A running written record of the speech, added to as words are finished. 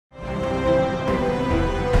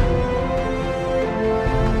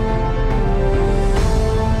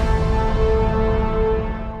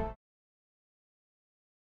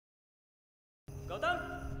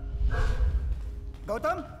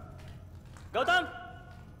கௌதம்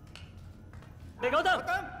டேய் கௌதம்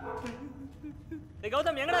டேய்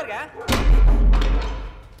கௌதம் எங்கடா இருக்க?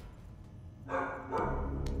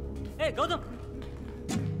 ஏய் கௌதம்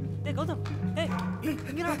டேய் கௌதம் ஏய்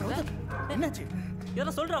எங்கடா கௌதம்? என்னாச்சு?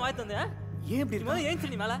 இதெல்லாம் சொல்றேன் வாய் தந்து. ஏன் இப்படி இருக்க?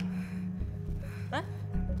 ஏன் நீ மேல?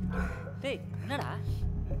 டேய் என்னடா?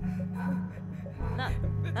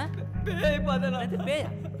 என்ன? பேய் பாதடா. இது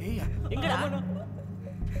பேயா? பேயா? எங்கடா?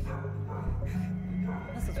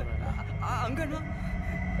 என்ன சொல்றடா? அங்கடா.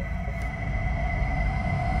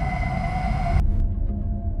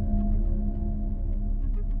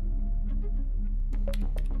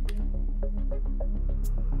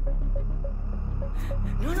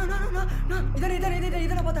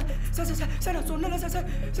 இதான பார்த்தேன் சார் நான் சொன்னல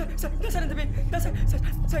சார் இந்த பேய்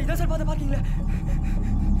சார் இதான் சார் பார்த்த பார்க்கிங்ல.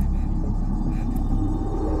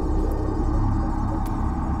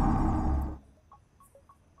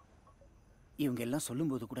 இவங்க எல்லாம்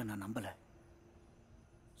சொல்லும்போது கூட நான் நம்பல.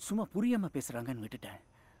 சும்மா புரியாம பேசுறாங்கன்னு விட்டுட்டேன்.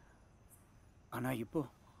 ஆனா இப்போ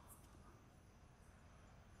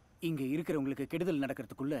இங்க இருக்கிறவங்களுக்கு கெடுதல்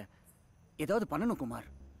நடக்கிறதுக்குள்ள ஏதாவது பண்ணணும் குமார்.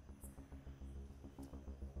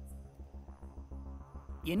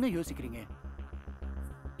 என்ன யோசிக்கிறீங்க?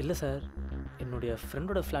 இல்லை சார், என்னுடைய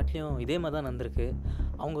ஃப்ரெண்டோட ஃப்ளாட்லேயும் இதே மாதிரி தான் நடந்திருக்கு.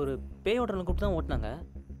 அவங்க ஒரு பேய் ஓட்டரில் கூப்பிட்டு தான் ஓட்டினாங்க.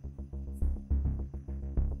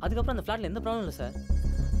 அதுக்கப்புறம் அந்த ஃப்ளாட்டில் எந்த ப்ராப்ளம் இல்லை சார்.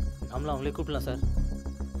 நம்மளும் அவங்களே கூப்பிடலாம் சார்.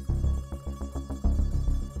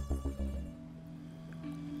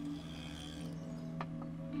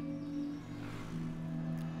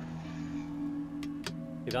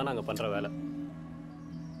 இதான் நாங்கள் பண்ணுற வேலை.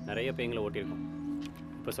 நிறைய பேய்களை ஓட்டியிருக்கோம்.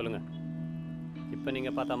 இப்போ சொல்லுங்கள், இப்போ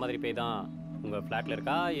நீங்கள் பார்த்த மாதிரி பேய் தான் உங்கள் ஃப்ளாட்டில்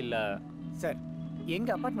இருக்கா இல்லை? சார்,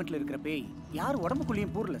 எங்கள் அப்பார்ட்மெண்ட்டில் இருக்கிற பேய் யார்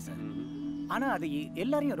உடம்புக்குள்ளேயும் பூரல சார். ஆனால் அது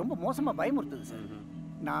எல்லாரையும் ரொம்ப மோசமாக பயமுறுத்துது சார்.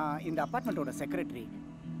 நான் இந்த அப்பார்ட்மெண்ட்டோட செக்ரட்டரி.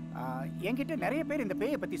 என்கிட்ட நிறைய பேர் இந்த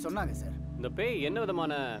பேயை பற்றி சொன்னாங்க சார். இந்த பேய் என்ன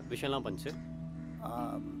விதமான விஷயம்லாம் பண்ணுச்சு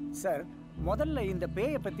சார்? முதல்ல இந்த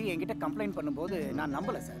பேயை பற்றி என்கிட்ட கம்ப்ளைண்ட் பண்ணும்போது நான்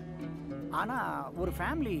நம்பலை சார். ஆனால் ஒரு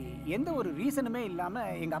ஃபேமிலி எந்த ஒரு ரீசனுமே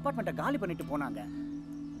இல்லாமல் எங்கள் அப்பார்ட்மெண்ட்டை காலி பண்ணிட்டு போனாங்க.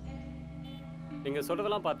 நீங்கள்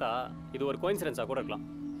சொல்கிறதெல்லாம் பார்த்தா இது ஒரு கோயின்சிடென்ஸாக கூட இருக்கலாம்.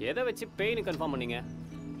 எதை வச்சு பேய்னு கன்ஃபார்ம் பண்ணீங்க?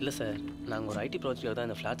 இல்லை சார், நாங்கள் ஒரு ஐடி ப்ராஜெக்டாக தான்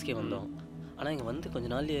இந்த ஃப்ளாட்ஸ்க்கே வந்தோம். ஆனால் இங்கே வந்து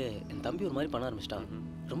கொஞ்சம் நாள்லேயே என் தம்பி ஒரு மாதிரி பண்ண ஆரம்பிச்சிட்டான்.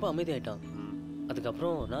 ரொம்ப அமைதியாகிட்டான்.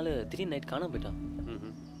 அதுக்கப்புறம் நாள் திடீர்னு நைட் காணாமல் போயிட்டான்.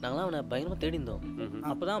 நாங்களாம் அவனை பயங்கரமாக தேடி இருந்தோம்.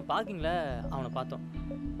 அப்போ தான் பார்க்கிங்கில் அவனை பார்த்தோம்.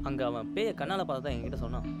 அங்கே அவன் பேயை கண்ணால் பார்த்தா தான் என்கிட்ட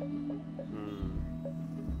சொன்னான்.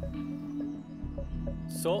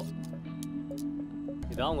 ஸோ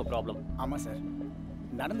இதான் உங்கள் ப்ராப்ளம்? ஆமாம் சார்,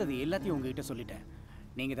 நடந்தது எல்லாத்தையும் உங்ககிட்ட சொல்லிட்டேன்.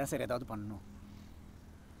 நீங்கள் தான் சார் ஏதாவது பண்ணணும்.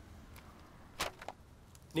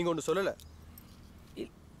 நீங்கள் ஒன்று சொல்லலை?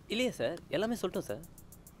 இல்லையே சார், எல்லாமே சொல்லிட்டோம் சார்.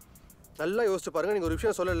 நல்லா யோசிச்சு பாருங்கள். நீங்கள் ஒரு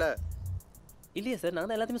விஷயம் சொல்லலை. இல்லையே சார், நான்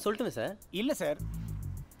தான் எல்லாத்தையுமே சொல்லிட்டேன் சார். இல்லை சார்,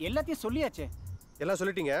 எல்லாத்தையும் சொல்லியாச்சே. எல்லாம்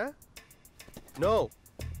சொல்லிட்டீங்க? நோ.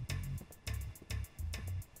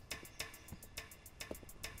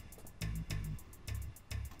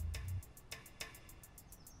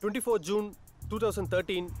 June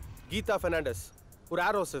 2013 கீதா பெர்னாண்டஸ் ஒரு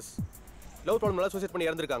ஏர் ஹோஸ்டஸ் லவ் ப்ராப்ளம்னால சூசைட் பண்ணி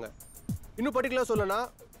இறந்துருக்காங்க. இன்னும் பர்டிகுலராக சொல்லணும்னா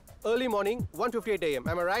early morning 1:58 AM.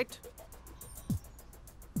 Am I right?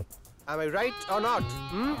 Am I right or not?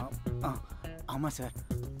 ஆமாம் சார்.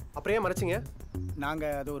 அப்புறம் ஏன் மறைச்சிங்க?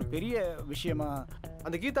 நாங்கள் அது ஒரு பெரிய விஷயமா.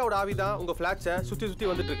 அந்த கீதாவோட ஆவி தான் உங்கள் ஃப்ளாட்ஸை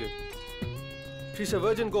சுற்றி வந்துட்டு இருக்கு. She's a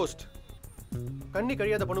virgin ghost. கண்ணி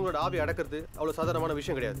கழியாத பொண்ணுங்களோட ஆவி அடக்கிறது அவ்வளோ சாதாரணமான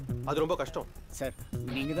விஷயம் கிடையாது. அது ரொம்ப கஷ்டம் சார்.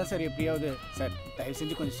 நீங்கள் தான் சார் எப்படியாவது சார் தயவு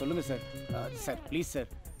செஞ்சு கொஞ்சம் சொல்லுங்கள் sir. Sir please sir.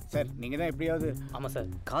 Sir நீங்கள் தான் எப்படியாவது. ஆமாம் சார்,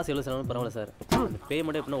 காசு எவ்வளோ செலவு பரவாயில்ல சார்.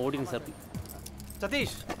 பேமெண்ட் எப்படின்னா ஓடிங்க சார்.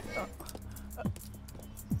 சதீஷ்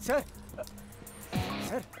சார்.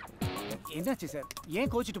 சார் என்னாச்சு சார்?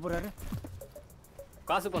 ஏன் கோச்சிட்டு போகிறாரு?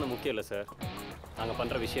 காசு பணம் முக்கியம் இல்லை சார். நாங்கள்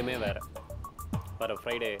பண்ணுற விஷயமே வேறு. வர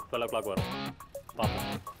ஃப்ரைடே 12 o'clock வரும். பார்ப்போம்.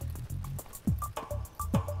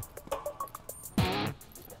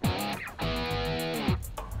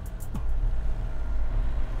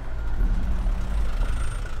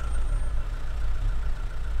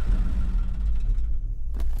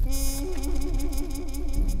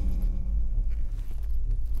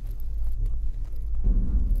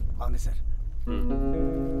 வாங்க சார்.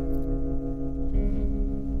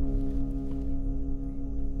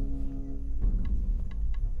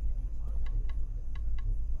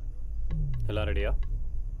 எல்லாம் ரெடியா?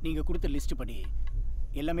 நீங்கள் கொடுத்த லிஸ்ட் படி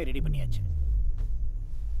எல்லாமே ரெடி பண்ணியாச்சு.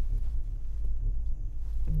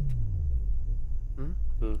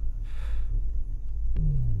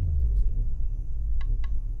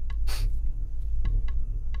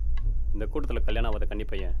 இந்த கூட்டத்தில் கல்யாணம் ஆகாத கன்னி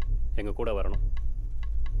பையன் எங்கள் கூட வரணும்.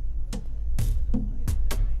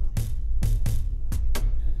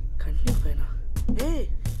 கன்னி பையனா?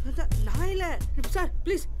 சார்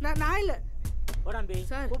ப்ளீஸ் நான் இல்ல போடாம்பி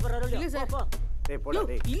சார் கூப்பிடுறாரு இல்ல சார் டேய் போடா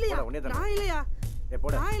டேய் இல்லையா போடா உன்னை தான் நான் இல்லையா டேய்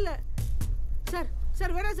போடா நான் இல்ல சார்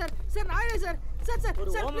சார் வேணா சார் சார் நான் இல்ல சார் சார் சார்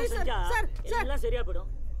ஒரு சார் ஹோமம் ப்ளீஸ் செஞ்சா சார் சார் எல்லாம் சரியா போயிடும்.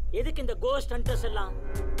 எதுக்கு இந்த கோஸ்ட் ஹண்டர்ஸ் எல்லாம்?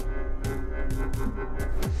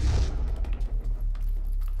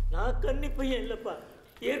 நான் கன்னி பையன் இல்லப்பா,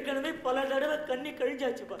 ஏற்கனவே பல தடவை கண்ணி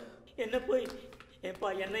கழிஞ்சாச்சுப்பா. என்ன போய் ஏப்பா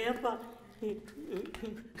என்ன ஏப்பா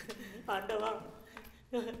ஆண்டவா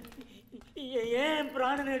ஏன்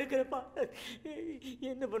பிராணன் எடுக்கிறப்பா?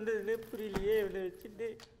 என்ன பண்றதுன்னு புரியலையே இவனை வச்சுட்டு.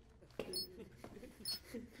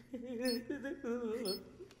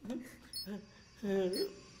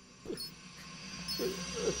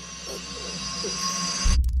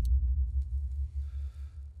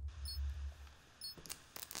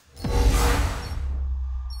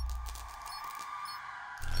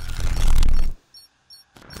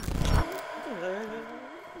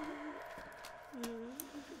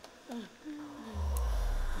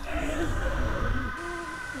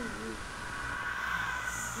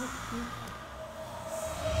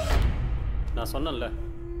 நான் சொன்னேன்ல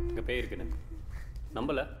இங்கே பேய் இருக்குன்னு,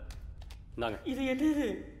 நம்பல? இந்தாங்க. இது என்னது?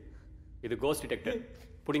 இது கோஸ்ட் டிடெக்டர்.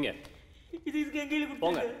 புடிங்க. இது இதுக்கு எங்கேயில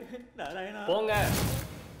போங்க. நாராயணா போங்க.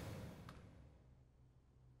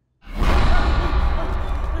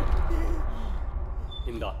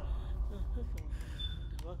 இந்தா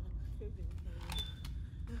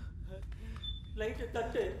லைட்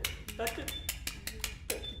தட்டு தட்டு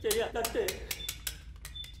சரியா தட்டு.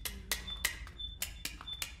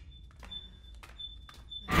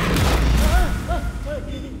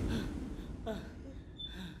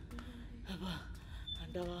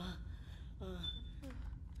 ஆண்டவா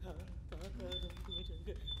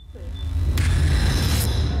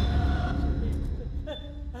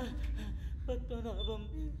பத்மநாபம்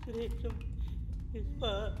சுரேஷம்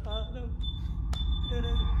விஸ்வானம்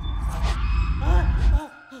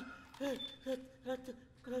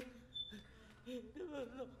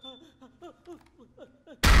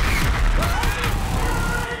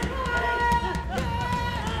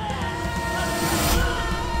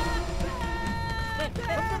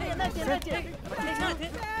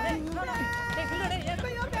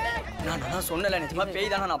நான் சொன்னல நிஜமா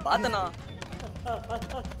பேய் தானா, நான் பார்த்தனா.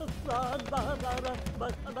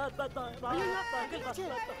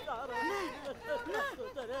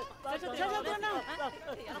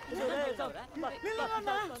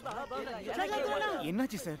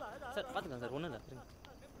 என்னாச்சு சார்? சார் பார்த்துக்கலாம் சார், ஒன்றும் இல்லை.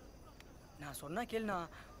 நான் சொன்னா கேளுண்ணா.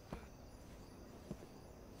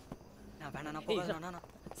 நான் வேணா நான் போகிறேன்.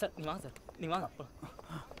 சார் நீ வாங்க சார், நீ வாங்க.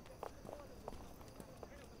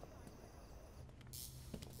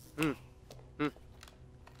 ம் ம்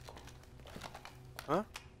ஆ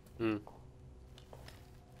ம்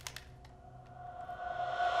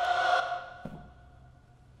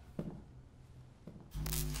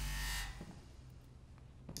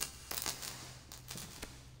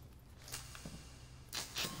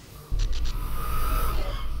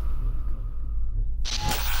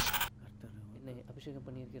என்னை அபிஷேகம்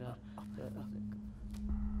பண்ணியிருக்கிறார்.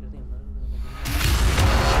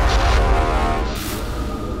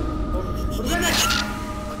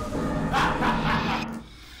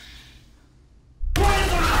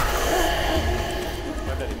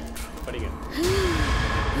 படிங்க.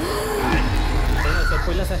 சார்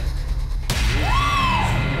போயிடலாம் சார்.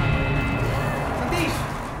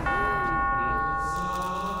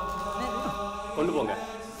 கொண்டு போங்க.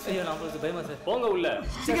 ஐயோ நான் உங்களுக்கு பயமா சார். போங்க உள்ள.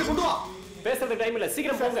 சீக்கிரம் கொண்டு வா. பேசுறது டைம் இல்ல,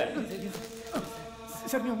 சீக்கிரம் போங்க.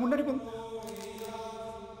 சார் நீங்க முன்னாடி போங்க.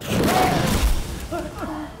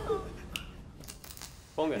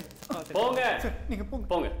 போங்க போங்க. சார் நீங்க போங்க.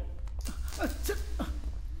 போங்க.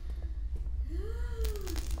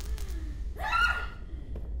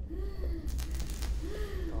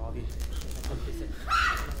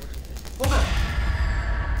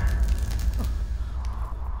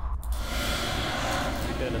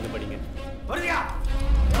 கிட்ட இருந்து படிங்க. வருவியா?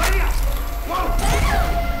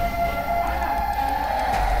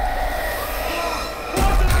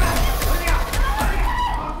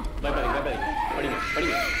 பயப்படாதீங்க, படிங்க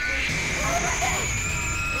படிங்க.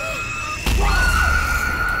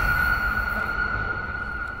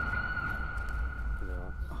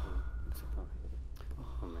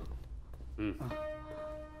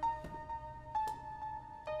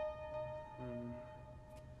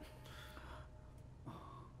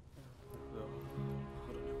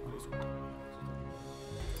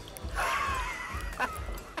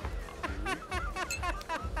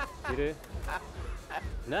 இரு,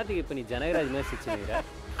 என்னத்துக்கு இப்ப நீ ஜனகராஜ் மாதிரி சிரிச்சுக்கிற?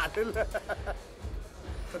 அதில்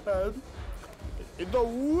இந்த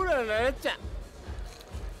ஊரை நினைச்சேன்.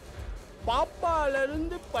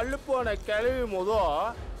 பாப்பாலேருந்து பல்லு போன கிளவி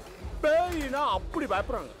முதல் பேயினா அப்படி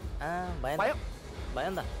பயப்படுறாங்க. பயம்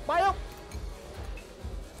பயம்தான். பயம்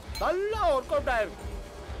நல்லா ஒர்க் அவுட் ஆயிருக்கு.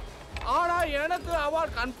 ஆனால் எனக்கு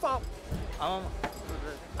அவார்ட் கன்ஃபார்ம். ஆமாம்.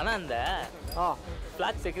 ஆனால் அந்த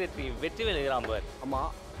ஃப்ளாட் செக்ரட்டரி வெற்றிவேல் இருக்கிறான் பார்.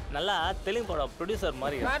 ஆமாம். நல்லா தெலுங்கு படம் ப்ரொடியூசர்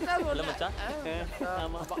மாதிரி இல்லை மச்சான்.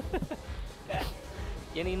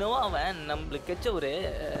 எனக்கு இன்னும் அவன் நம்மளுக்கு கெச்ச ஒரு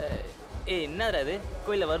என்னது அது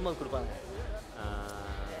கோயிலில் வரும்போது கொடுப்பாங்க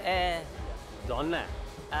சொன்னேன்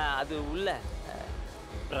அது உள்ள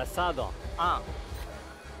பிரசாதம்.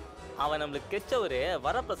 அவன் நம்மளுக்கு கெச்ச ஒரு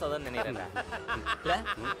வரப்பிரசாதம் நினைக்கிறேன்.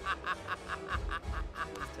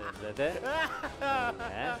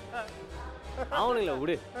 அவனுங்கள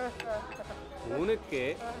விடு. உனக்கு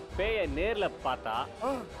பேய நேர்ல பார்த்தா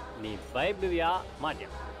நீ பயப்படுவியா மாட்டியா?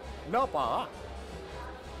 என்னப்பா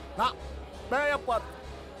நான் பேய பார்த்து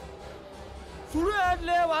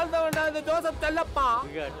சுடுகாட்டிலே வாழ்ந்த வேண்டாம் இந்த ஜோசப் தெல்லப்பா.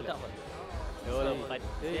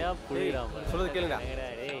 சொல்றது கேளுங்க.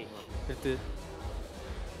 எடுத்து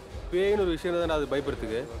பேயின்னு ஒரு விஷயம் தான் அது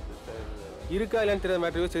பயப்படுறதுக்கு இருக்கா இல்லையான்னு தெரியாத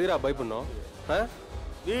மேட்டர் செதிரா பயப்படணும்.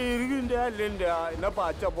 நீ இருக்குண்டா இல்லைண்டா என்னப்பா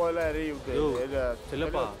அச்சா போல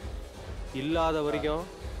செல்லப்பா இல்லாத வரைக்கும்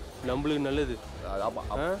நம்மளுக்கு நல்லது.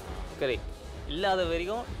 சரி இல்லாத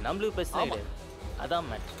வரைக்கும் நம்மளுக்கு பிரச்சனை கிடையாது. அதான்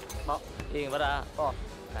மேட்ச். ஏங்க வரா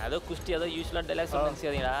நான் ஏதோ குஸ்டி ஏதோ யூஸ்வலாக டைலாக்ஸ்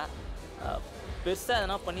நினச்சிக்காதீங்களா. பெருசாக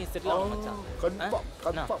எதனா பண்ணி செட்டில் ஆகும் மச்சான்.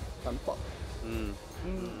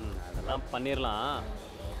 அதெல்லாம் பண்ணிடலாம்.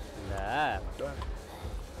 இந்த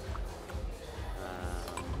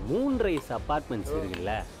மூன்ரைஸ் அப்பார்ட்மெண்ட்ஸ்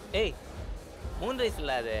இருக்குல்ல. ஏய் மூன்ரைஸ்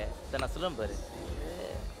இல்லை அது நான் சொல்கிறேன் பாரு.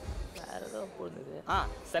 வேறு ஏதோ போடுது.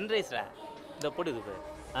 சன்ரைஸ்ரா இந்த போட்டுது பாரு.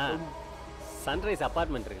 சன்ரைஸ்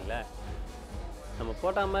அப்பார்ட்மெண்ட் இருக்குல்ல. நம்ம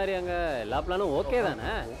போட்ட மாதிரி அங்கே எல்லா பிளானும் ஓகே தானே?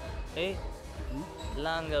 ஏய்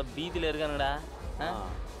எல்லாம் அங்கே பீதியில் இருக்கானுடா.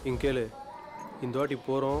 இங்கே கேளு. இந்த வாட்டி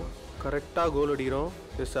போகிறோம் கரெக்டாக கோல் அடிக்கிறோம்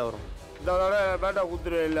பெஸ் ஆகிறோம். பேட்டா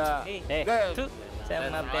குத்துரு இல்லை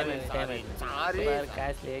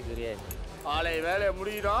காசுலேயே கிடையாது. ஆலை வேலையை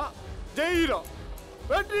முடிகிறோம் ஜெயிக்கிறோம்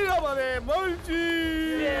வெற்றிகரமாவே மகிழ்ச்சி.